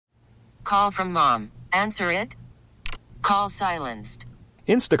call from mom. Answer it. Call silenced.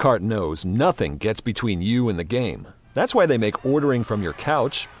 Instacart knows nothing gets between you and the game. That's why they make ordering from your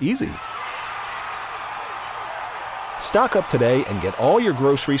couch easy. Stock up today and get all your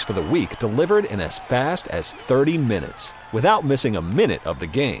groceries for the week delivered in as fast as 30 minutes without missing a minute of the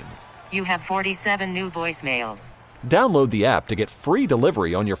game. You have 47 new voicemails. Download the app to get free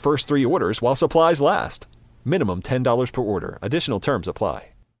delivery on your first 3 orders while supplies last. Minimum $10 per order. Additional terms apply.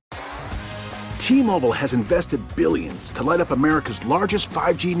 T-Mobile has invested billions to light up America's largest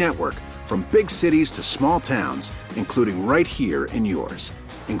 5G network, from big cities to small towns, including right here in yours.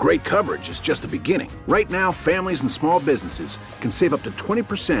 And great coverage is just the beginning. Right now, families and small businesses can save up to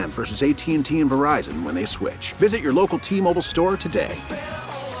 20% versus AT&T and Verizon when they switch. Visit your local T-Mobile store today.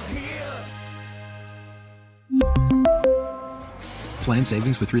 Plan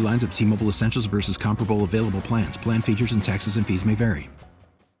savings with 3 lines of T-Mobile Essentials versus comparable available plans. Plan features and taxes and fees may vary.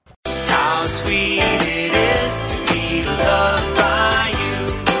 How sweet it is to be loved by you.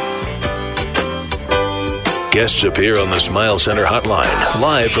 Guests appear on the Smile Center Hotline,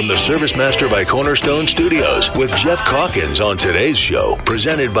 live from the Service Master by Cornerstone Studios, with Geoff Calkins on today's show,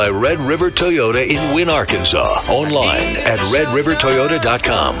 presented by Red River Toyota in Wynn, Arkansas. Online at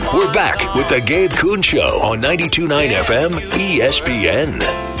redrivertoyota.com. We're back with the Gabe Kuhn Show on 92.9 FM ESPN.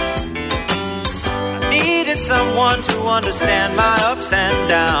 I needed someone to understand my ups and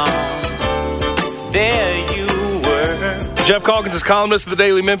downs. There you were. Geoff Calkins is columnist of the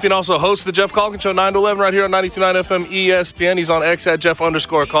Daily Memphian, also host of the Geoff Calkins Show 9 to 11 right here on 92.9 FM ESPN. He's on X at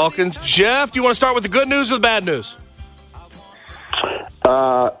Jeff_Calkins. Jeff, do you want to start with the good news or the bad news?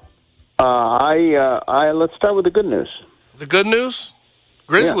 Let's start with the good news. The good news?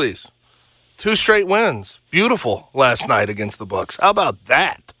 Grizzlies. Yeah. 2 straight wins. Beautiful last night against the Bucks. How about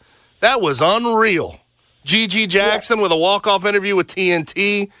that? That was unreal. G.G. Jackson with a walk-off interview with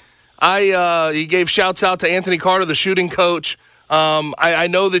TNT. He gave shouts out to Anthony Carter, the shooting coach. I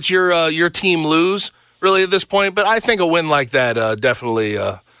know that your team lose really at this point, but I think a win like that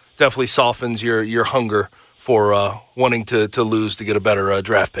definitely softens your hunger for wanting to lose to get a better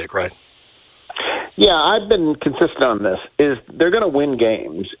draft pick, right? Yeah, I've been consistent on this. Is they're going to win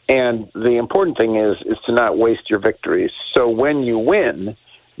games, and the important thing is to not waste your victories. So when you win,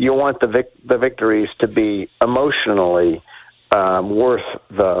 you want the victories to be emotionally worth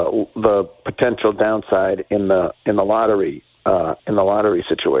the potential downside in the lottery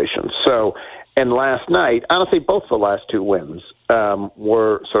situation. So, and last night, honestly, both the last 2 wins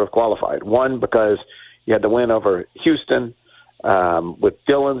were sort of qualified. One because you had the win over Houston with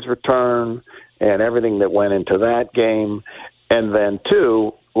Dillon's return and everything that went into that game, and then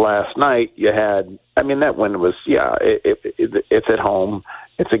 2 last night you had. I mean, that win was it's at home,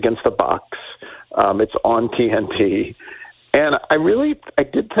 it's against the Bucks, it's on TNT. And I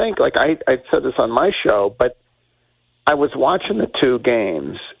did think, like I said this on my show, but I was watching the 2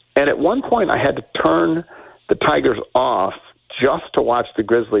 games, and at one point I had to turn the Tigers off just to watch the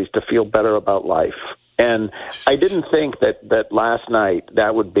Grizzlies to feel better about life. And I didn't think that last night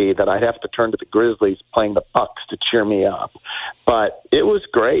that would be that I'd have to turn to the Grizzlies playing the Bucks to cheer me up. But it was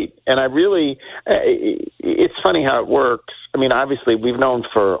great. And it's funny how it works. I mean, obviously we've known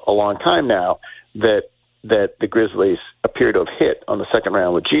for a long time now that the Grizzlies appear to have hit on the second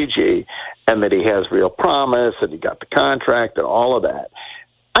round with Gigi, and that he has real promise, and he got the contract and all of that.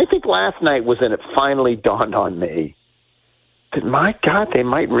 I think last night was when it finally dawned on me that, my God, they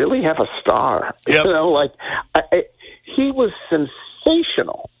might really have a star. Yep. You know, he was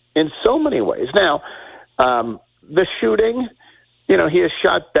sensational in so many ways. Now, the shooting, he has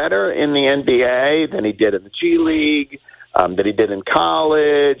shot better in the NBA than he did in the G League, than he did in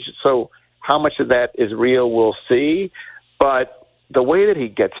college. So how much of that is real, we'll see. But the way that he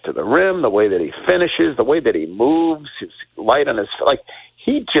gets to the rim, the way that he finishes, the way that he moves, his light on his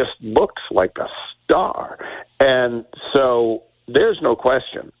he just looks like a star. And so there's no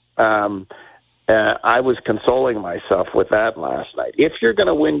question. I was consoling myself with that last night. If you're going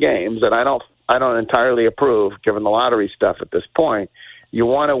to win games, and I don't entirely approve, given the lottery stuff at this point, you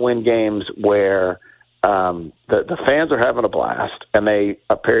want to win games where the fans are having a blast, and they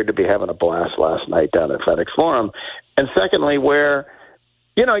appeared to be having a blast last night down at FedEx Forum. And secondly, where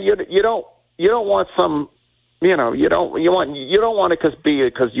you don't want some. You don't want it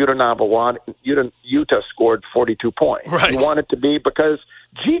because Utah scored 42 points. Right. You want it to be because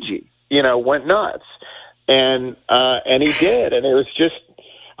Gigi, went nuts, and he did, and it was just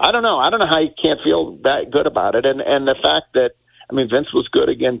I don't know how you can't feel that good about it, and the fact that Vince was good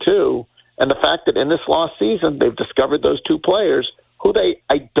again too, and the fact that in this lost season they've discovered those 2 players who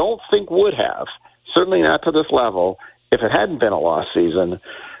I don't think would have, certainly not to this level, if it hadn't been a lost season.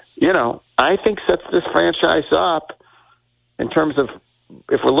 I think sets this franchise up in terms of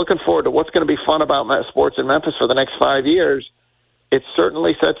if we're looking forward to what's going to be fun about sports in Memphis for the next 5 years, it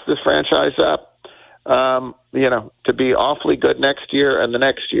certainly sets this franchise up, to be awfully good next year and the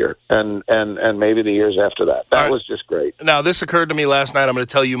next year and maybe the years after that. That was just great. Now, this occurred to me last night. I'm going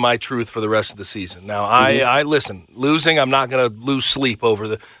to tell you my truth for the rest of the season. Now, I listen, losing, I'm not going to lose sleep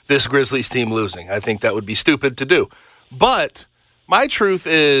over this Grizzlies team losing. I think that would be stupid to do. But my truth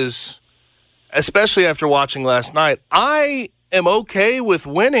is, especially after watching last night, I am okay with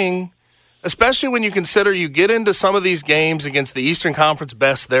winning, especially when you consider you get into some of these games against the Eastern Conference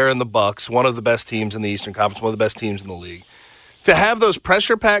best there in the Bucks, one of the best teams in the Eastern Conference, one of the best teams in the league. To have those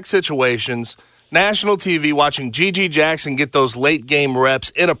pressure-packed situations, national TV, watching G.G. Jackson get those late-game reps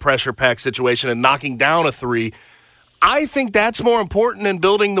in a pressure-packed situation and knocking down a three, I think that's more important in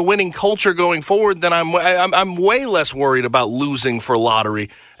building the winning culture going forward than I'm way less worried about losing for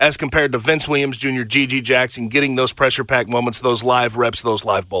lottery as compared to Vince Williams Jr., G.G. Jackson getting those pressure-packed moments, those live reps, those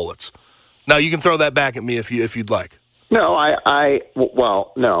live bullets. Now, you can throw that back at me if you'd like. No,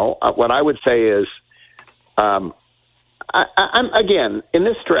 no. What I would say is, I'm again in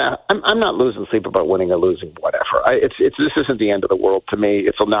this draft. I'm not losing sleep about winning or losing, whatever. This isn't the end of the world to me.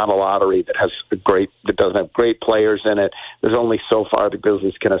 It's not a lottery that doesn't have great players in it. There's only so far the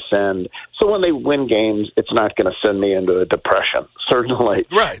Grizzlies can ascend. So when they win games, it's not going to send me into a depression, certainly.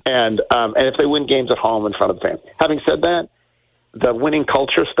 Right. And if they win games at home in front of fans. Having said that, the winning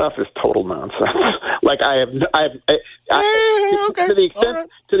culture stuff is total nonsense. Like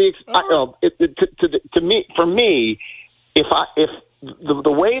for me, if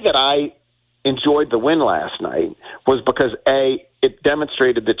the way that I enjoyed the win last night was because it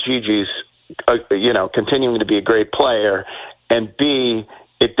demonstrated that Gigi's, continuing to be a great player, and B,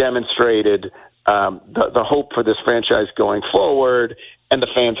 it demonstrated the hope for this franchise going forward, and the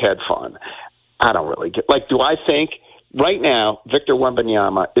fans had fun. I don't really do I think. Right now, Victor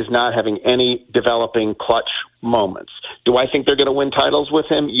Wembanyama is not having any developing clutch moments. Do I think they're going to win titles with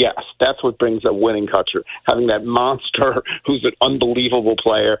him? Yes. That's what brings a winning culture, having that monster who's an unbelievable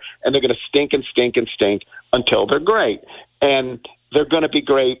player, and they're going to stink and stink and stink until they're great. And they're going to be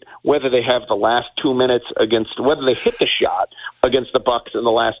great whether they have the last 2 minutes whether they hit the shot against the Bucks in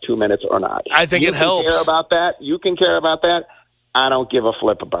the last 2 minutes or not. I think it helps. Care about that. You can care about that. I don't give a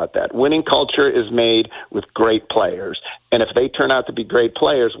flip about that. Winning culture is made with great players. And if they turn out to be great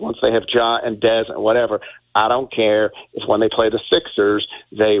players, once they have Ja and Dez and whatever, I don't care if when they play the Sixers,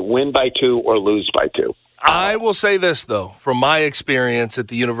 they win by 2 or lose by 2. I will say this, though, from my experience at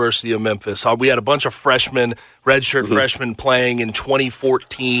the University of Memphis, we had a bunch of freshmen, redshirt freshmen playing in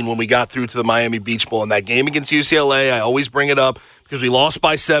 2014 when we got through to the Miami Beach Bowl. And that game against UCLA, I always bring it up because we lost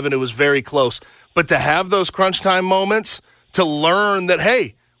by 7. It was very close. But to have those crunch time moments, to learn that,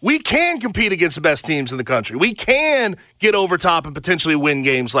 hey, we can compete against the best teams in the country. We can get over top and potentially win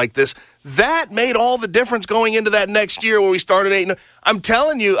games like this. That made all the difference going into that next year where we started 8. I'm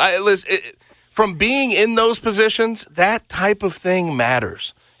telling you, from being in those positions, that type of thing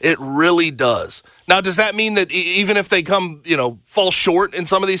matters. It really does. Now, does that mean that even if they fall short in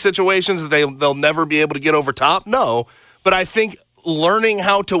some of these situations, that they'll never be able to get over top? No. But I think learning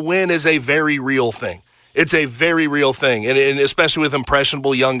how to win is a very real thing. It's a very real thing, and especially with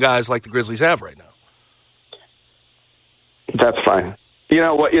impressionable young guys like the Grizzlies have right now. That's fine. You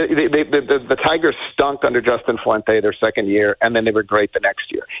know what? The Tigers stunk under Justin Fuente their second year, and then they were great the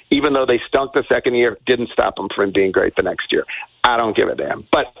next year. Even though they stunk the second year, didn't stop them from being great the next year. I don't give a damn.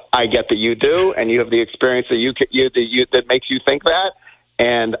 But I get that you do, and you have the experience that makes you think that.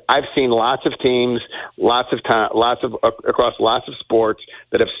 And I've seen lots of teams, across lots of sports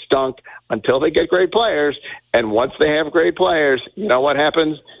that have stunk until they get great players. And once they have great players, you know what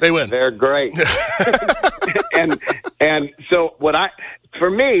happens? They win. They're great. and so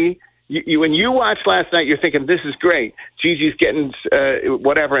for me, when you watched last night, you're thinking, this is great. Gigi's getting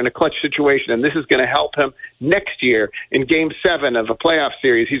whatever in a clutch situation, and this is going to help him next year in Game 7 of a playoff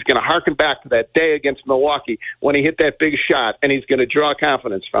series. He's going to harken back to that day against Milwaukee when he hit that big shot, and he's going to draw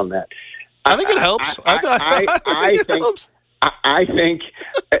confidence from that. I think it helps. I think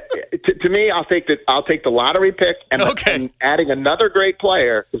to me, I'll take the lottery pick, and adding another great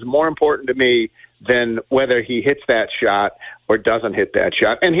player is more important to me than whether he hits that shot or doesn't hit that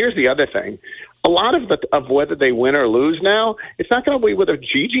shot. And here's the other thing. A lot of whether they win or lose now, it's not going to be whether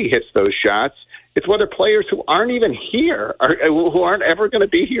Gigi hits those shots. It's whether players who aren't even here, who aren't ever going to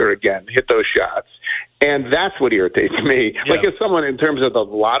be here again, hit those shots. And that's what irritates me. Yeah. Like if someone, in terms of the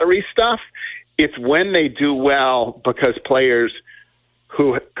lottery stuff, it's when they do well because players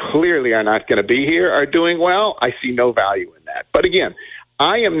who clearly are not going to be here are doing well. I see no value in that. But again,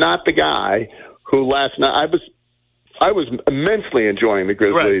 I am not the guy who last night I was immensely enjoying the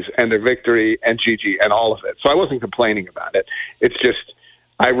Grizzlies and their victory and Gigi and all of it. So I wasn't complaining about it. It's just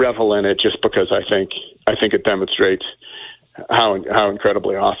I revel in it just because I think it demonstrates how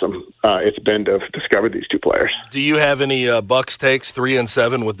incredibly awesome it's been to have discovered these two players. Do you have any Bucks takes,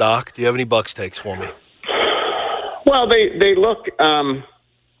 3-7 with Doc? Do you have any Bucks takes for me? Well, they look.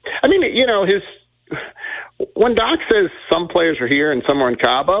 I mean, you know, when Doc says some players are here and some are in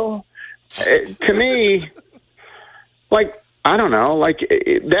Cabo, to me, like, I don't know, like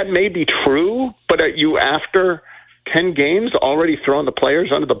that may be true, but are you after 10 games already throwing the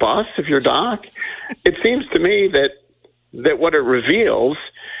players under the bus if you're Doc? It seems to me that what it reveals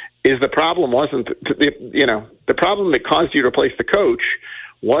is the problem wasn't, the problem that caused you to replace the coach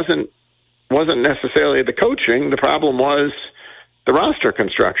wasn't necessarily the coaching. The problem was the roster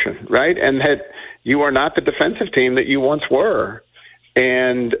construction, right? And that you are not the defensive team that you once were.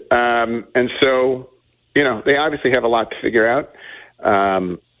 And so, you know, they obviously have a lot to figure out.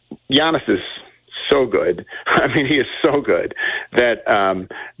 Giannis is so good. I mean, he is so good that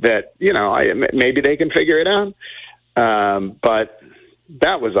you know, maybe they can figure it out. But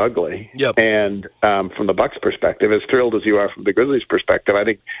that was ugly. Yep. And from the Bucks' perspective, as thrilled as you are from the Grizzlies' perspective, I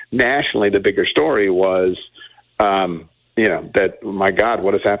think nationally the bigger story was, you know, that, my God,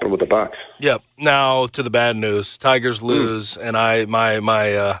 what has happened with the Bucks? Yep. Now to the bad news: Tigers lose, and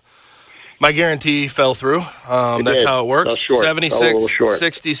my guarantee fell through. That's how it works.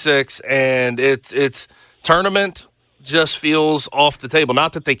 76-66, and it's tournament just feels off the table.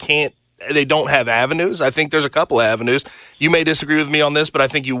 Not that they don't have avenues. I think there's a couple of avenues. You may disagree with me on this, but I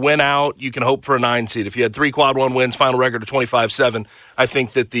think you win out, you can hope for a 9 seed. If you had 3 quad 1 wins, final record of 25-7, I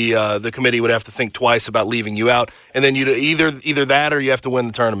think that the committee would have to think twice about leaving you out. And then you either that or you have to win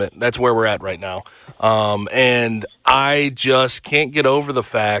the tournament. That's where we're at right now. And I just can't get over the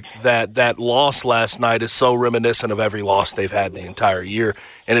fact that loss last night is so reminiscent of every loss they've had the entire year.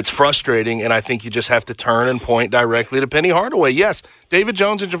 And it's frustrating, and I think you just have to turn and point directly to Penny Hardaway. Yes, David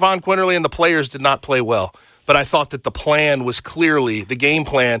Jones and Javon Quinterly and the players did not play well, but I thought that the plan was clearly the game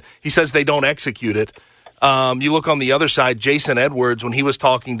plan. He says they don't execute it. You look on the other side, Jason Edwards, when he was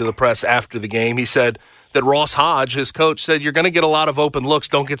talking to the press after the game, he said that Ross Hodge, his coach, said, you're going to get a lot of open looks.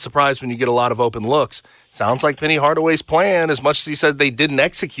 Don't get surprised when you get a lot of open looks. Sounds like Penny Hardaway's plan, as much as he said they didn't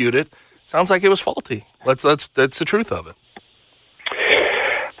execute it, sounds like it was faulty. That's the truth of it.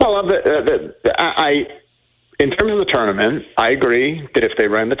 Well, in terms of the tournament, I agree that if they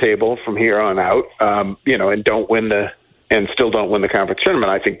run the table from here on out, you know, and still don't win the conference tournament,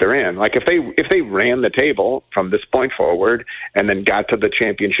 I think they're in. Like if they ran the table from this point forward and then got to the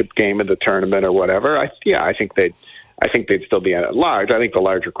championship game of the tournament or whatever, I think they'd still be at large. I think the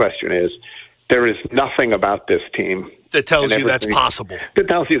larger question is there is nothing about this team that tells you that's possible. That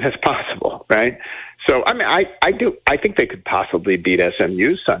tells you that's possible, right? So I mean, I think they could possibly beat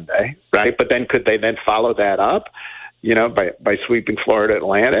SMU Sunday, right? But then could they then follow that up, you know, by sweeping Florida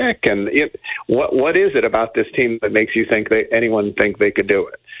Atlantic? And what is it about this team that makes you think anyone think they could do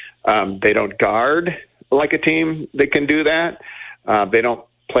it? They don't guard like a team that can do that. They don't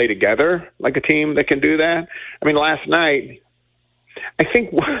play together like a team that can do that. I mean, last night, I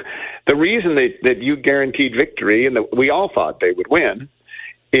think the reason that you guaranteed victory and that we all thought they would win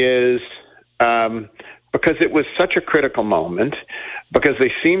is because it was such a critical moment, because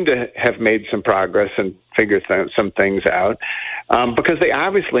they seemed to have made some progress and figured some things out, because they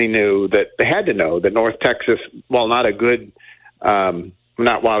obviously they had to know that North Texas, while not a good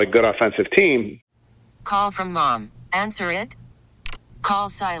offensive team. Call from mom. Answer it. Call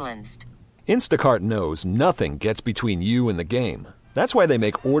silenced. Instacart knows nothing gets between you and the game. That's why they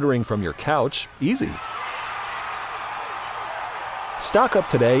make ordering from your couch easy. Stock up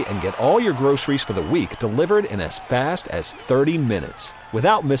today and get all your groceries for the week delivered in as fast as 30 minutes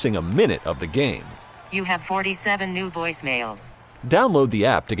without missing a minute of the game. You have 47 new voicemails. Download the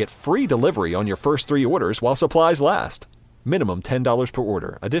app to get free delivery on your first 3 orders while supplies last. Minimum $10 per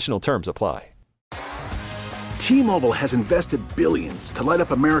order. Additional terms apply. T-Mobile has invested billions to light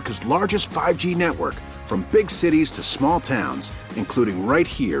up America's largest 5G network, from big cities to small towns, including right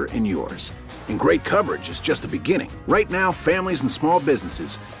here in yours. And great coverage is just the beginning. Right now, families and small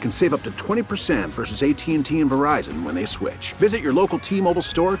businesses can save up to 20% versus AT&T and Verizon when they switch. Visit your local T-Mobile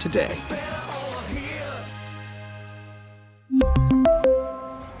store today.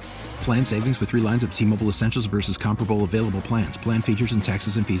 Plan savings with 3 lines of T-Mobile Essentials versus comparable available plans. Plan features and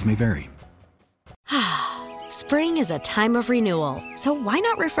taxes and fees may vary. Spring is a time of renewal, so why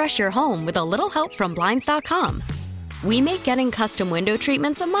not refresh your home with a little help from Blinds.com? We make getting custom window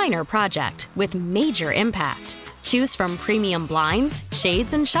treatments a minor project with major impact. Choose from premium blinds,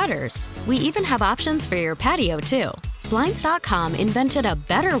 shades, and shutters. We even have options for your patio, too. Blinds.com invented a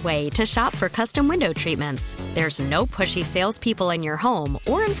better way to shop for custom window treatments. There's no pushy salespeople in your home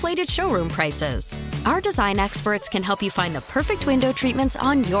or inflated showroom prices. Our design experts can help you find the perfect window treatments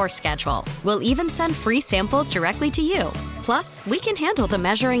on your schedule. We'll even send free samples directly to you. Plus, we can handle the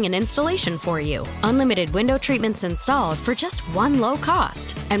measuring and installation for you. Unlimited window treatments installed for just one low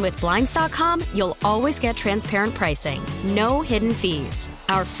cost. And with Blinds.com, you'll always get transparent pricing. No hidden fees.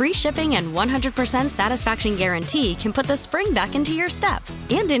 Our free shipping and 100% satisfaction guarantee can put the spring back into your step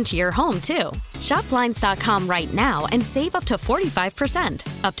and into your home, too. Shop Blinds.com right now and save up to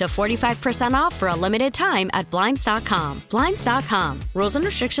 45%. Up to 45% off for a limited time at Blinds.com. Blinds.com. Rules and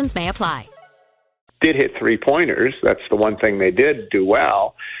restrictions may apply. Did hit three-pointers. That's the one thing they did do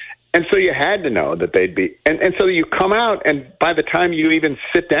well. And so you had to know that they'd be – and so you come out, and by the time you even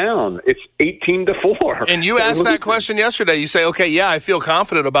sit down, it's 18-4. And you asked that question yesterday. You say, okay, yeah, I feel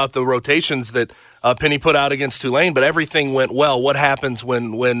confident about the rotations that Penny put out against Tulane, but everything went well. What happens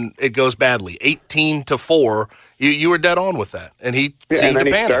when it goes badly? 18-4, you were dead on with that. And he seemed to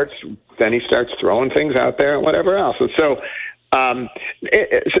panic. Then he starts throwing things out there and whatever else. And so –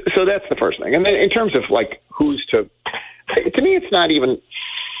 so that's the first thing. And then in terms of like who's to me, it's not even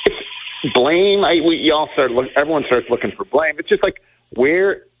it's blame. Everyone starts looking for blame. It's just like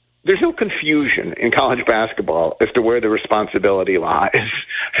where there's no confusion in college basketball as to where the responsibility lies,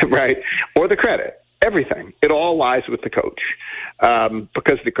 right? Or the credit. Everything. It all lies with the coach,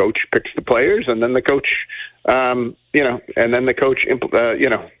 because the coach picks the players, and then the coach, and then the coach,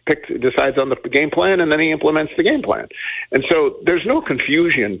 decides on the game plan, and then he implements the game plan. And so there's no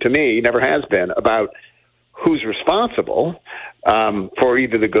confusion to me, never has been, about who's responsible for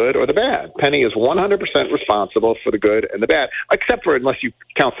either the good or the bad. Penny is 100% responsible for the good and the bad, except for unless you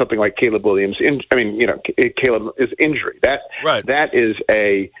count something like Caleb Williams. Caleb's injury. That's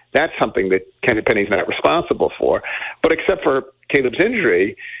something that Penny's not responsible for. But except for Caleb's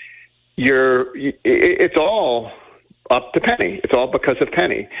injury, it's all up to Penny. It's all because of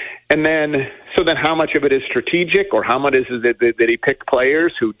Penny. And then how much of it is strategic, or how much is it that he picked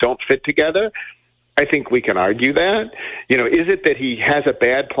players who don't fit together? I think we can argue that. Is it that he has a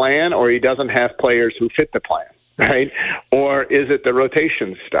bad plan, or he doesn't have players who fit the plan, right? Or is it the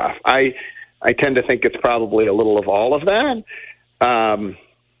rotation stuff? I tend to think it's probably a little of all of that.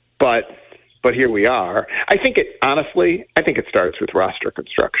 But here we are. I think it starts with roster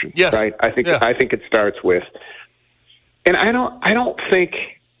construction. Yes. Right? I think it starts with, and I don't think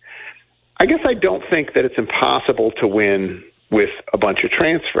that it's impossible to win with a bunch of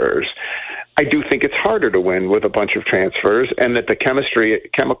transfers. I do think it's harder to win with a bunch of transfers, and that the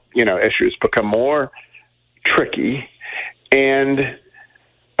issues become more tricky. And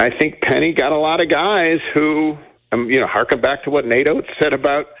I think Penny got a lot of guys who, harken back to what Nate Oates said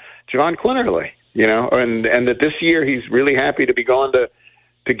about Javon Quinterly, and that this year he's really happy to be going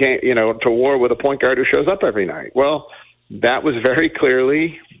to war with a point guard who shows up every night. Well, that was very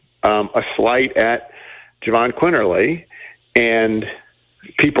clearly a slight at Javon Quinterly, and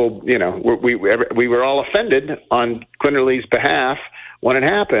people, we were all offended on Quinterly's behalf when it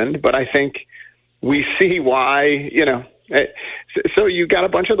happened, but I think we see why, so you got a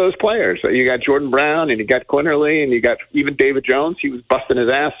bunch of those players. You got Jordan Brown, and you got Quinterly, and you got even David Jones. He was busting his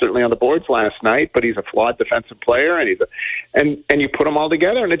ass certainly on the boards last night, but he's a flawed defensive player, and and you put them all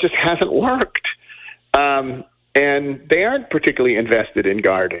together, and it just hasn't worked. And they aren't particularly invested in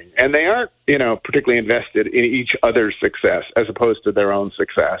guarding, and they aren't, particularly invested in each other's success as opposed to their own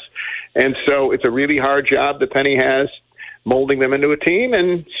success. And so it's a really hard job that Penny has molding them into a team.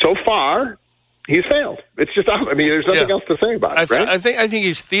 And so far, he's failed. It's just, there's nothing else to say about it, right? I think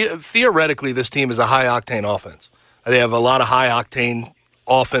he's theoretically, this team is a high octane offense. They have a lot of high octane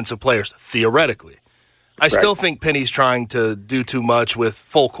offensive players, theoretically. I still think Penny's trying to do too much with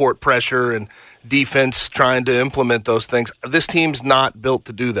full court pressure and defense, trying to implement those things. This team's not built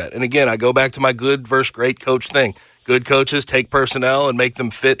to do that. And again, I go back to my good versus great coach thing. Good coaches take personnel and make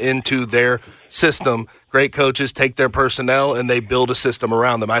them fit into their system. Great coaches take their personnel and they build a system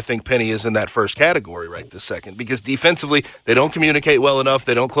around them. I think Penny is in that first category right this second, because defensively, they don't communicate well enough.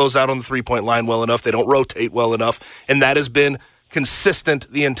 They don't close out on the three-point line well enough. They don't rotate well enough. And that has been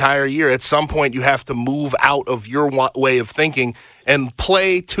consistent the entire year. At some point, you have to move out of your way of thinking and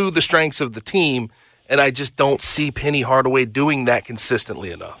play to the strengths of the team, and I just don't see Penny Hardaway doing that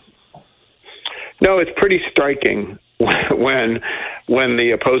consistently enough. No, it's pretty striking when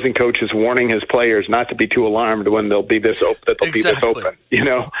the opposing coach is warning his players not to be too alarmed when they'll be this open. Be this open.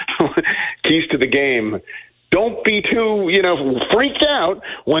 Keys to the game: don't be too, freaked out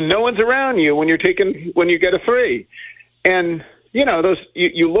when no one's around you when you get a three. And,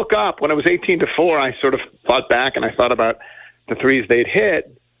 you look up. When it was 18-4, I sort of thought back and I thought about the threes they'd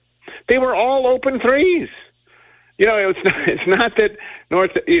hit. They were all open threes. It's not that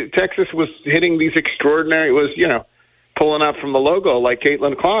North Texas was hitting these extraordinary, pulling up from the logo like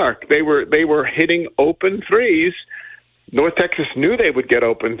Caitlin Clark. They were hitting open threes. North Texas knew they would get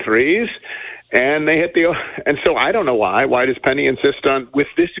open threes, and they hit and so I don't know why. Why does Penny insist on, with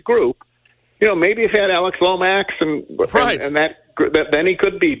this group, maybe if he had Alex Lomax and that then he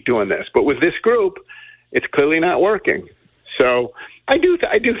could be doing this. But with this group, it's clearly not working. So I do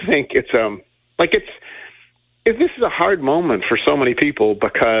think this is a hard moment for so many people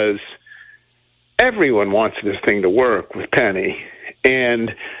because everyone wants this thing to work with Penny.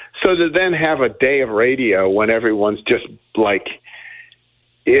 And so to then have a day of radio when everyone's just blasting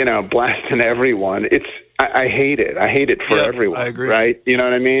everyone, I hate it. I hate it for everyone. I agree. Right? You know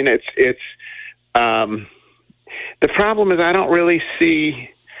what I mean? It's the problem is I don't really see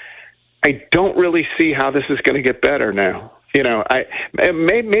how this is going to get better now.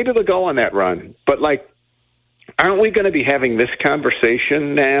 Maybe they'll go on that run, but aren't we going to be having this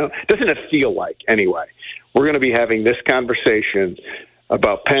conversation now? Doesn't it feel like, anyway, we're going to be having this conversation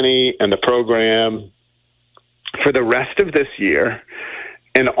about Penny and the program for the rest of this year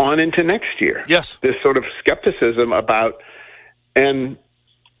and on into next year? Yes. This sort of skepticism about, and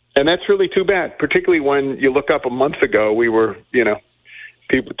that's really too bad, particularly when you look up a month ago, we were, it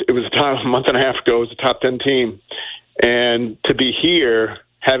was a month and a half ago, it was a top 10 team. And to be here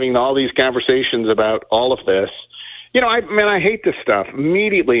having all these conversations about all of this, I hate this stuff.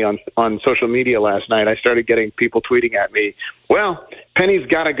 Immediately on social media last night, I started getting people tweeting at me, well, Penny's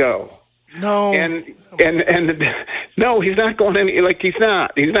got to go. No. And no, he's not going he's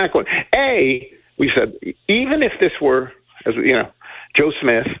not going. We said, even if this were, Joe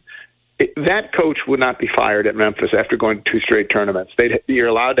Smith, that coach would not be fired at Memphis after going to 2 straight tournaments. You're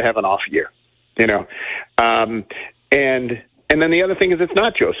allowed to have an off year, and then the other thing is it's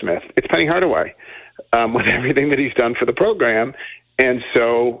not Joe Smith. It's Penny Hardaway with everything that he's done for the program. And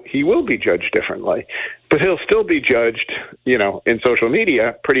so he will be judged differently. But he'll still be judged, in social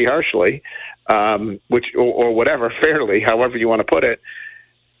media pretty harshly, or whatever, fairly, however you want to put it.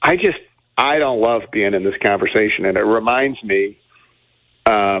 I don't love being in this conversation. And it reminds me,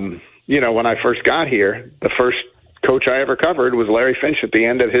 when I first got here, the first coach I ever covered was Larry Finch at the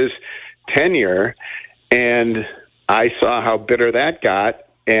end of his tenure. And I saw how bitter that got,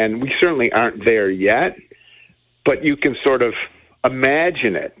 and we certainly aren't there yet, but you can sort of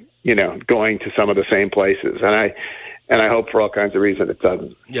imagine it, going to some of the same places. And I hope for all kinds of reasons it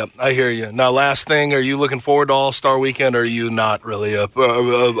doesn't. Yep, I hear you. Now, last thing, are you looking forward to All-Star Weekend, or are you not really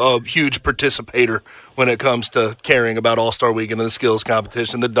a huge participator when it comes to caring about All-Star Weekend and the skills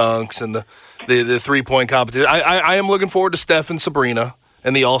competition, the dunks, and the three-point competition? I am looking forward to Steph and Sabrina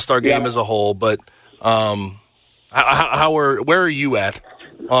and the All-Star game as a whole, but where are you at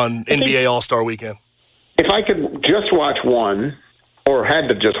on NBA All-Star Weekend? If I could just watch one, or had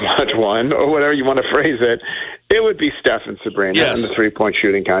to just watch one, or whatever you want to phrase it, it would be Steph and Sabrina in the three-point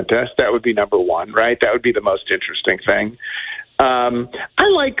shooting contest. That would be number one, right? That would be the most interesting thing. I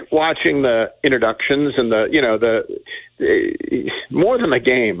like watching the introductions and the more than the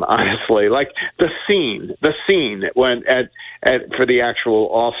game, honestly, like the scene when for the actual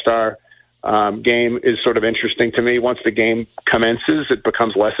All-Star game is sort of interesting to me. Once the game commences, it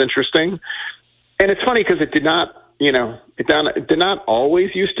becomes less interesting. And it's funny because it did not, it did not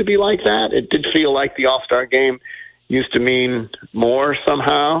always used to be like that. It did feel like the All-Star game used to mean more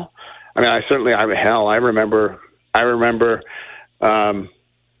somehow. I mean, I remember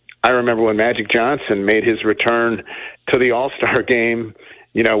when Magic Johnson made his return to the All-Star game,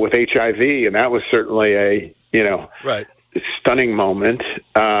 with HIV, and that was certainly a, right. stunning moment.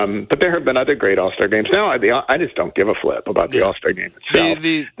 But there have been other great All-Star games. Now, I just don't give a flip about the All-Star game itself.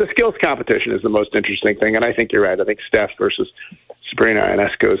 The skills competition is the most interesting thing, and I think you're right. I think Steph versus Sabrina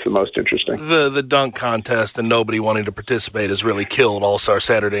Ionescu is the most interesting. The dunk contest and nobody wanting to participate has really killed All-Star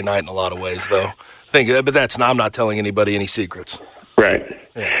Saturday night in a lot of ways, though. I'm not telling anybody any secrets. Right.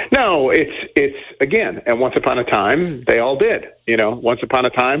 Yeah. No, it's again, and once upon a time, they all did. Once upon a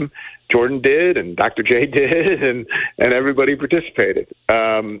time, Jordan did, and Dr. J did, and everybody participated.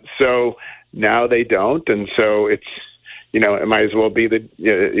 So now they don't, and so it's, it might as well be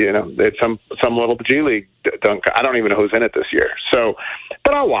it's some little G League dunk. I don't even know who's in it this year. So,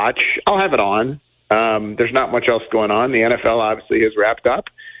 but I'll watch. I'll have it on. There's not much else going on. The NFL obviously has wrapped up,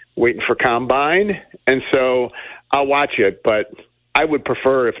 waiting for Combine, and so I'll watch it. But I would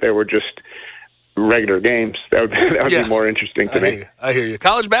prefer if there were just regular games. That would be more interesting to me. I hear you.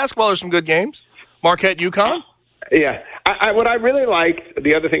 College basketball, there's some good games. Marquette, UConn? Yeah. What I really liked,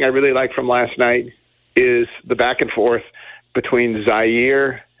 the other thing I really liked from last night is the back and forth between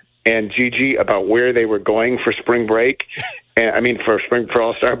Zaire and Gigi about where they were going for spring break. For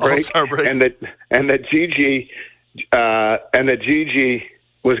All-Star break. All-Star break. And that Gigi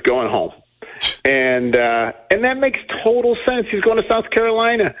was going home. And that makes total sense. He's going to South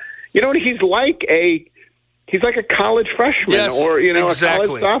Carolina. You know what he's like? He's like a college freshman, or exactly. a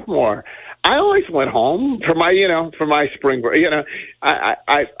college sophomore. I always went home for my spring break.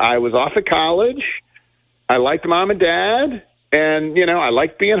 I was off at college. I liked mom and dad, and I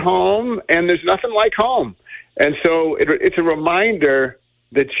liked being home. And there's nothing like home. And so it's a reminder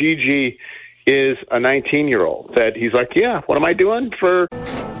that Gigi is a 19-year-old. That he's like, yeah, what am I doing for?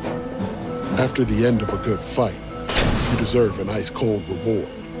 After the end of a good fight, you deserve an ice-cold reward.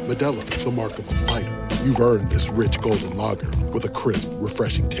 Modelo is the mark of a fighter. You've earned this rich golden lager with a crisp,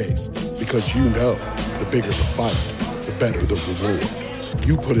 refreshing taste. Because you know, the bigger the fight, the better the reward.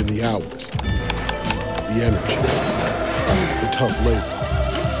 You put in the hours, the energy, the tough labor.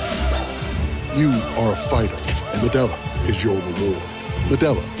 You are a fighter, and Modelo is your reward.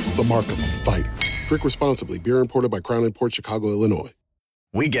 Modelo, the mark of a fighter. Drink responsibly. Beer imported by Crown Imports, Chicago, Illinois.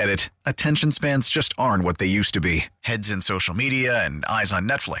 We get it. Attention spans just aren't what they used to be. Heads in social media and eyes on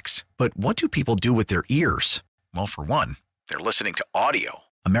Netflix. But what do people do with their ears? Well, for one, they're listening to audio.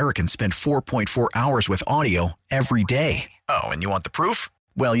 Americans spend 4.4 hours with audio every day. Oh, and you want the proof?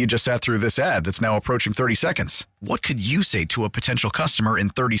 Well, you just sat through this ad that's now approaching 30 seconds. What could you say to a potential customer in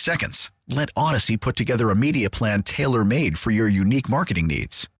 30 seconds? Let Odyssey put together a media plan tailor-made for your unique marketing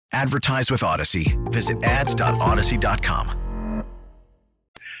needs. Advertise with Odyssey. Visit ads.odyssey.com.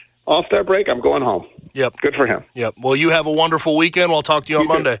 All-Star break, I'm going home. Yep. Good for him. Yep. Well, you have a wonderful weekend. We'll talk to you on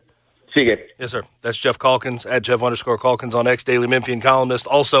Monday. See you. Yes, sir. That's Geoff Calkins, at Geoff_Calkins on X, Daily Memphian columnist.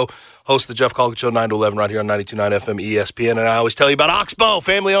 Also hosts the Geoff Calkins Show 9 to 11 right here on 92.9 FM ESPN. And I always tell you about Oxbow,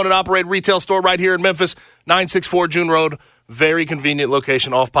 family-owned and operated retail store right here in Memphis, 964 June Road. Very convenient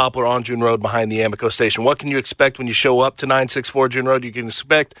location off Poplar on June Road behind the Amico station. What can you expect when you show up to 964 June Road? You can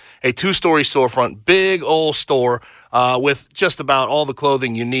expect a 2-story storefront, big old store with just about all the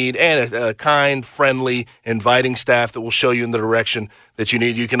clothing you need and a kind, friendly, inviting staff that will show you in the direction that you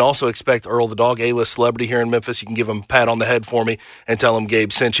need. You can also expect Earl the dog, A-list celebrity here in Memphis. You can give him a pat on the head for me and tell him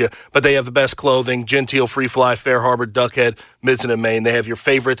Gabe sent you. But they have the best clothing, Genteel, Free Fly, Fair Harbor, Duckhead, Midson, and Maine. They have your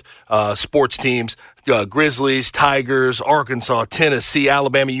favorite sports teams, Grizzlies, Tigers, Arkansas, Tennessee,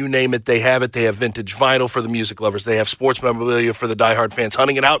 Alabama, you name it, they have it. They have vintage vinyl for the music lovers. They have sports memorabilia for the diehard fans,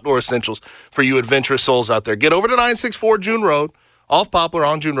 hunting and outdoor essentials for you adventurous souls out there. Get over to 964 June Road, off Poplar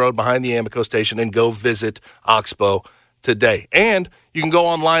on June Road behind the Amico station, and go visit Oxbow today. And you can go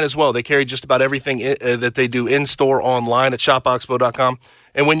online as well. They carry just about everything that they do in-store online at shopoxbow.com.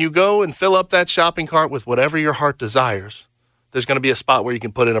 And when you go and fill up that shopping cart with whatever your heart desires, there's going to be a spot where you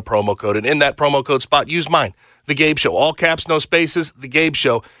can put in a promo code. And in that promo code spot, use mine, The Gabe Show. All caps, no spaces, The Gabe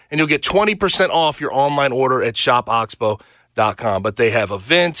Show. And you'll get 20% off your online order at shopoxbow.com. But they have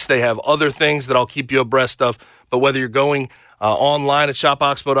events. They have other things that I'll keep you abreast of. But whether you're going online at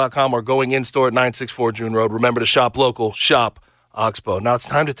shopoxbow.com or going in-store at 964 June Road, remember to shop local, shop Oxbow. Now it's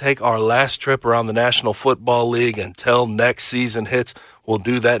time to take our last trip around the National Football League until next season hits. We'll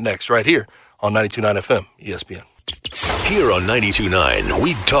do that next right here on 92.9 FM ESPN. Here on 92.9,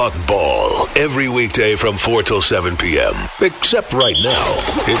 we talk ball every weekday from 4 till 7 p.m. Except right now,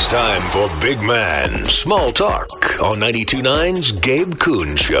 it's time for Big Man Small Talk on 92.9's Gabe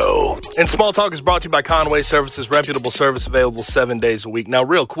Kuhn Show. And Small Talk is brought to you by Conway Services, reputable service available 7 days a week. Now,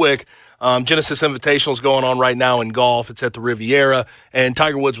 real quick, Genesis Invitational is going on right now in golf. It's at the Riviera, and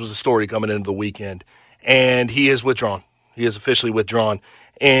Tiger Woods was a story coming into the weekend. And he is withdrawn. He is officially withdrawn.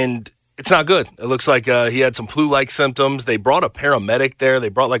 And it's not good. It looks like he had some flu-like symptoms. They brought a paramedic there. They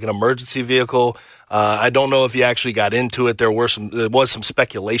brought like an emergency vehicle. I don't know if he actually got into it. There was some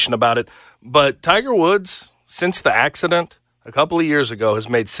speculation about it. But Tiger Woods, since the accident a couple of years ago, has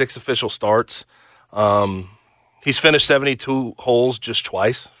made 6 official starts. He's finished 72 holes just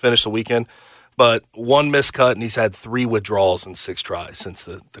twice, finished the weekend. But 1 miscut, and he's had 3 withdrawals in 6 tries since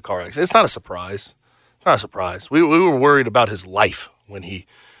the car accident. It's not a surprise. It's not a surprise. We were worried about his life when he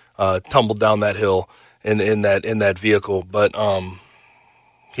tumbled down that hill in that vehicle, but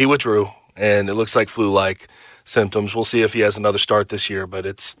he withdrew, and it looks like flu-like symptoms. We'll see if he has another start this year, but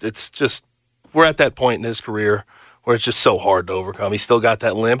it's just we're at that point in his career where it's just so hard to overcome. He still got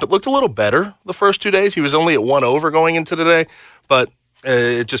that limp. It looked a little better the first 2 days. He was only at 1 over going into today, but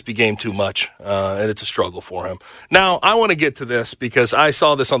It just became too much, and it's a struggle for him. Now, I want to get to this because I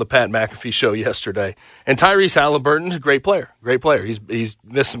saw this on the Pat McAfee show yesterday. And Tyrese Halliburton is a great player. Great player. He's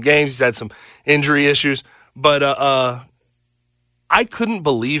missed some games. He's had some injury issues. But I couldn't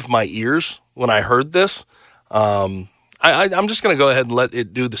believe my ears when I heard this. I'm just going to go ahead and let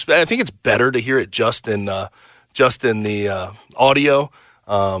it do this. I think it's better to hear it just in the audio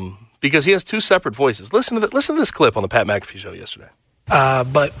because he has two separate voices. Listen to this clip on the Pat McAfee show yesterday.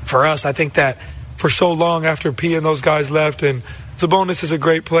 But for us, I think that for so long after P and those guys left, and Sabonis is a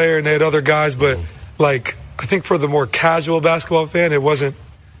great player and they had other guys, but like I think for the more casual basketball fan, it wasn't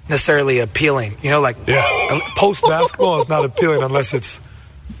necessarily appealing. Post basketball is not appealing unless it's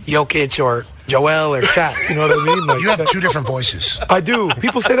Jokic or Joel or Shaq. You know what I mean? Like, you have two different voices. I do.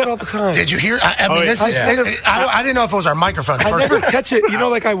 People say that all the time. Did you hear? I didn't know if it was our microphone. I never catch it.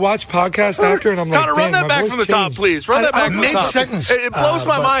 I watch podcasts after, and I'm like, run that back from the top, please. Run that back from the top. Mid-sentence. It blows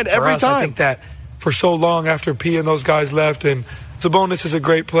my mind every time. I think that for so long after P and those guys left, and Sabonis is a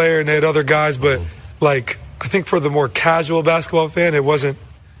great player and they had other guys, but like I think for the more casual basketball fan, it wasn't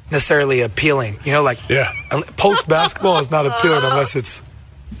necessarily appealing. Post basketball is not appealing unless it's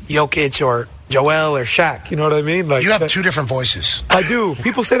Jokic or Joel or Shaq. You know what I mean? Like, you have two different voices. I do.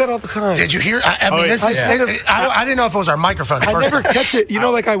 People say that all the time. Did you hear? I didn't know if it was our microphone. I never catch it.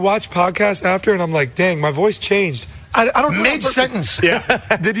 I watch podcasts after, and I'm like, dang, my voice changed. I don't know. Mid-sentence.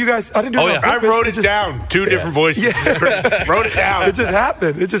 Yeah. Did you guys? I didn't do it on purpose. I wrote it down. Two different voices. Yeah. Wrote it down. It just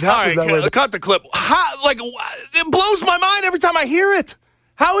happened. It just happens that way. Cut the clip. It blows my mind every time I hear it.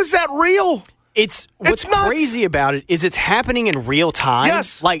 How is that real? What's crazy about it is it's happening in real time.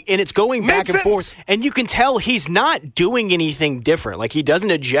 Yes. And it's going back and forth. And you can tell he's not doing anything different. Like, he doesn't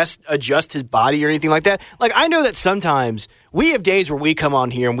adjust his body or anything like that. Like, I know that sometimes we have days where we come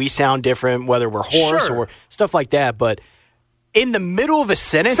on here and we sound different, whether we're hoarse or stuff like that. But in the middle of a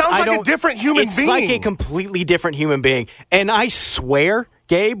sentence, sounds like a different human being. It's like a completely different human being. And I swear,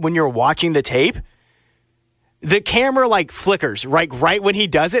 Gabe, when you're watching the tape, the camera flickers right when he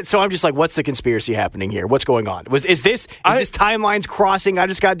does it. So I'm just like, what's the conspiracy happening here? What's going on? Is this timelines crossing? I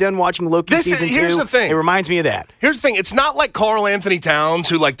just got done watching Loki season 2. Here's the thing. It reminds me of that. Here's the thing. It's not like Karl Anthony Towns,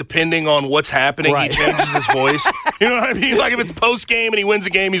 who depending on what's happening, he changes his voice. You know what I mean? Like if it's post game and he wins a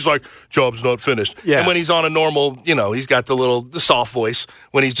game, he's like, job's not finished. Yeah. And when he's on a normal, he's got the soft voice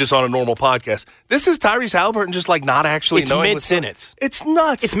when he's just on a normal podcast. This is Tyrese Halliburton just not actually knowing. It's mid-sentence. It's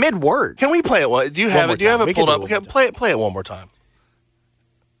nuts. It's mid-word. Can we play it? Do you have it? Do you have it pulled up? Play it one more time.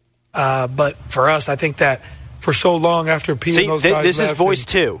 But for us, I think that for so long after P and those guys this left, is voice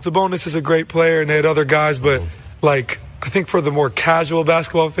 2. Sabonis is a great player and they had other guys, but I think for the more casual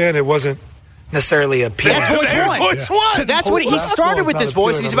basketball fan, it wasn't necessarily appealing. That's voice 1. So that's what he started with this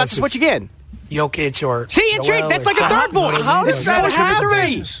voice, and he's about to switch again. Jokic or that's like a third voice. How does that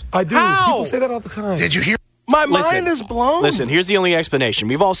happen? I do. How? People say that all the time. Did you hear? My mind is blown. Listen, here's the only explanation.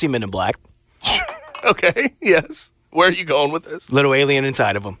 We've all seen Men in Black. Okay, yes. Where are you going with this? Little alien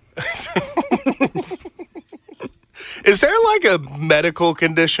inside of him. Is there a medical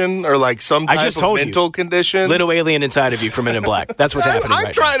condition or some type of mental condition? Little alien inside of you from Men in Black. That's what's happening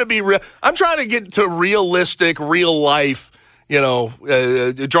I'm trying to be real. I'm trying to get to realistic, real life,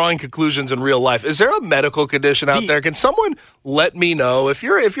 drawing conclusions in real life. Is there a medical condition out there? Can someone let me know if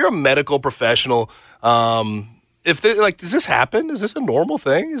you're a medical professional? Does this happen? Is this a normal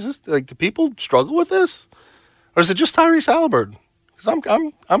thing? Is this do people struggle with this, or is it just Tyrese Halliburton? Because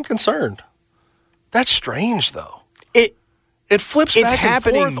I'm concerned. That's strange, though. It flips it's back and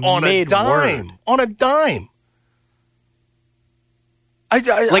happening forth on a dime. On a dime.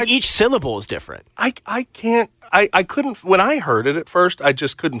 Each syllable is different. I couldn't. When I heard it at first, I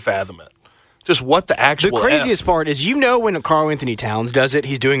just couldn't fathom it. Just what the actual. The craziest part is, when Karl Anthony Towns does it,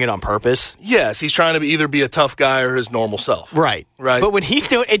 he's doing it on purpose. Yes, he's trying to either be a tough guy or his normal self. Right. But when he's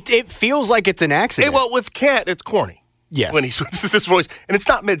doing it, feels like it's an accident. With Cat, it's corny. Yes. When he switches his voice, and it's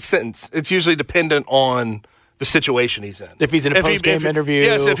not mid-sentence. It's usually dependent on the situation he's in. If he's in a post-game interview.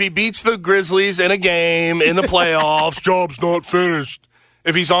 Yes, if he beats the Grizzlies in a game, in the playoffs, job's not finished.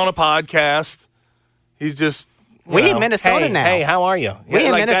 If he's on a podcast, he's just... We in Minnesota now. Hey, how are you? We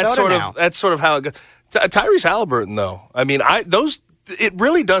in Minnesota now. That's sort of how it goes. Tyrese Halliburton, though, it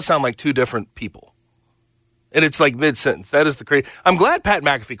really does sound like two different people. And it's mid-sentence. That is the crazy. I'm glad Pat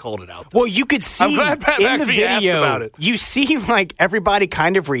McAfee called it out, though. Well, you could see I'm glad Pat in McAfee the video, asked about it. You see everybody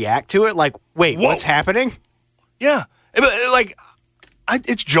kind of react to it wait, Whoa. What's happening? Yeah.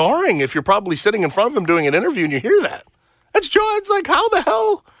 It's jarring if you're probably sitting in front of him doing an interview and you hear that. That's jarring. It's how the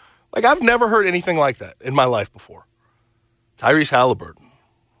hell? I've never heard anything like that in my life before. Tyrese Halliburton.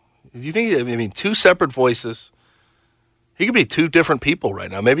 Do you think, two separate voices. He could be two different people right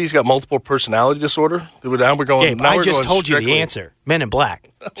now. Maybe he's got multiple personality disorder. Now we're going. Gabe, I just told you the answer. Men in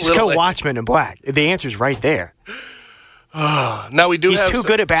Black. Just go watch Men in Black. The answer's right there. Now we do. He's too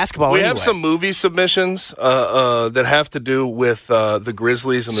good at basketball. We anyway. have some movie submissions that have to do with the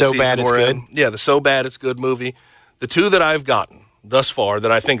Grizzlies and the So season Bad It's we're Good? in. Yeah, the So Bad It's Good movie. The two that I've gotten thus far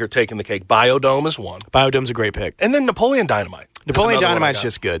that I think are taking the cake. Biodome is one. Biodome's a great pick. And then Napoleon Dynamite. Napoleon Dynamite's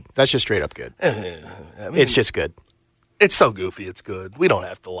just good. That's just straight up good. It's just good. It's so goofy. It's good. We don't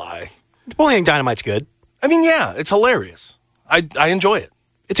have to lie. Napoleon Dynamite's good. I mean, yeah, it's hilarious. I enjoy it.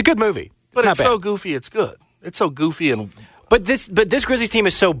 It's a good movie. But not it's bad. so goofy. It's good. It's so goofy and. But this Grizzlies team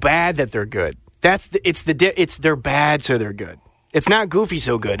is so bad that they're good. They're bad, so they're good. It's not goofy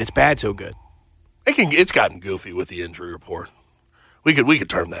so good. It's bad so good. It's gotten goofy with the injury report. We could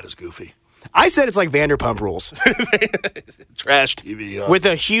term that as goofy. I said it's like Vanderpump Rules. Trash TV. With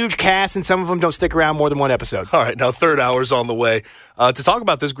a huge cast, and some of them don't stick around more than one episode. All right, now third hour's on the way. To talk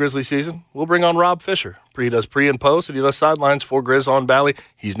about this Grizzly season, we'll bring on Rob Fisher. He does pre and post, and he does sidelines for Grizz on Valley.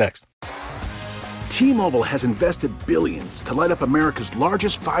 He's next. T-Mobile has invested billions to light up America's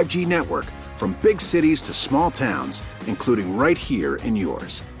largest 5G network, from big cities to small towns, including right here in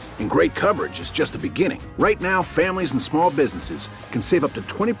yours. And great coverage is just the beginning. Right now, families and small businesses can save up to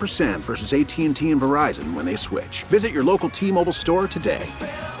 20% versus AT&T and Verizon when they switch. Visit your local T-Mobile store today.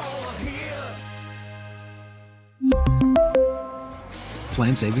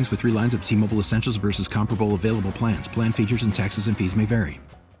 Plan savings with 3 lines of T-Mobile Essentials versus comparable available plans. Plan features and taxes and fees may vary.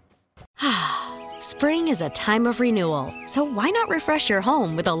 Spring is a time of renewal, so why not refresh your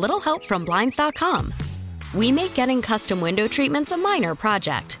home with a little help from Blinds.com? We make getting custom window treatments a minor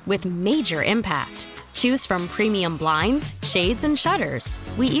project with major impact. Choose from premium blinds, shades, and shutters.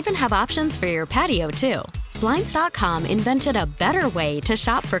 We even have options for your patio, too. Blinds.com invented a better way to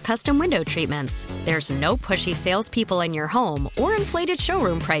shop for custom window treatments. There's no pushy salespeople in your home or inflated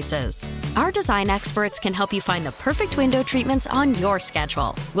showroom prices. Our design experts can help you find the perfect window treatments on your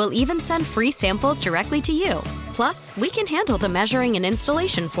schedule. We'll even send free samples directly to you. Plus, we can handle the measuring and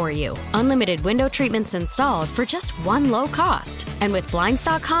installation for you. Unlimited window treatments installed for just one low cost. And with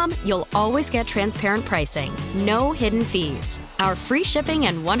Blinds.com, you'll always get transparent pricing. No hidden fees. Our free shipping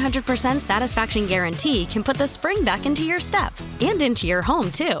and 100% satisfaction guarantee can put the spring back into your step and into your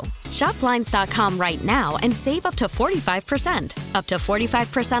home, too. Shop Blinds.com right now and save up to 45%. Up to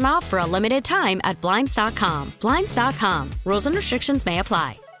 45% off for a limited time at Blinds.com. Blinds.com. Rules and restrictions may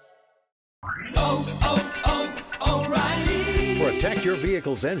apply. Protect your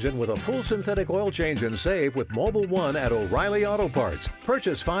vehicle's engine with a full synthetic oil change and save with Mobile One at O'Reilly Auto Parts.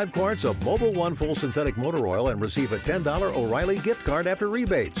 Purchase 5 quarts of Mobile One full synthetic motor oil and receive a $10 O'Reilly gift card after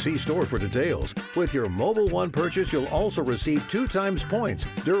rebate. See store for details. With your Mobile One purchase, you'll also receive 2 times points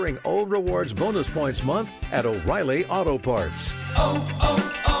during O Rewards Bonus Points Month at O'Reilly Auto Parts.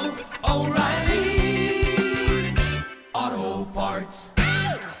 O'Reilly.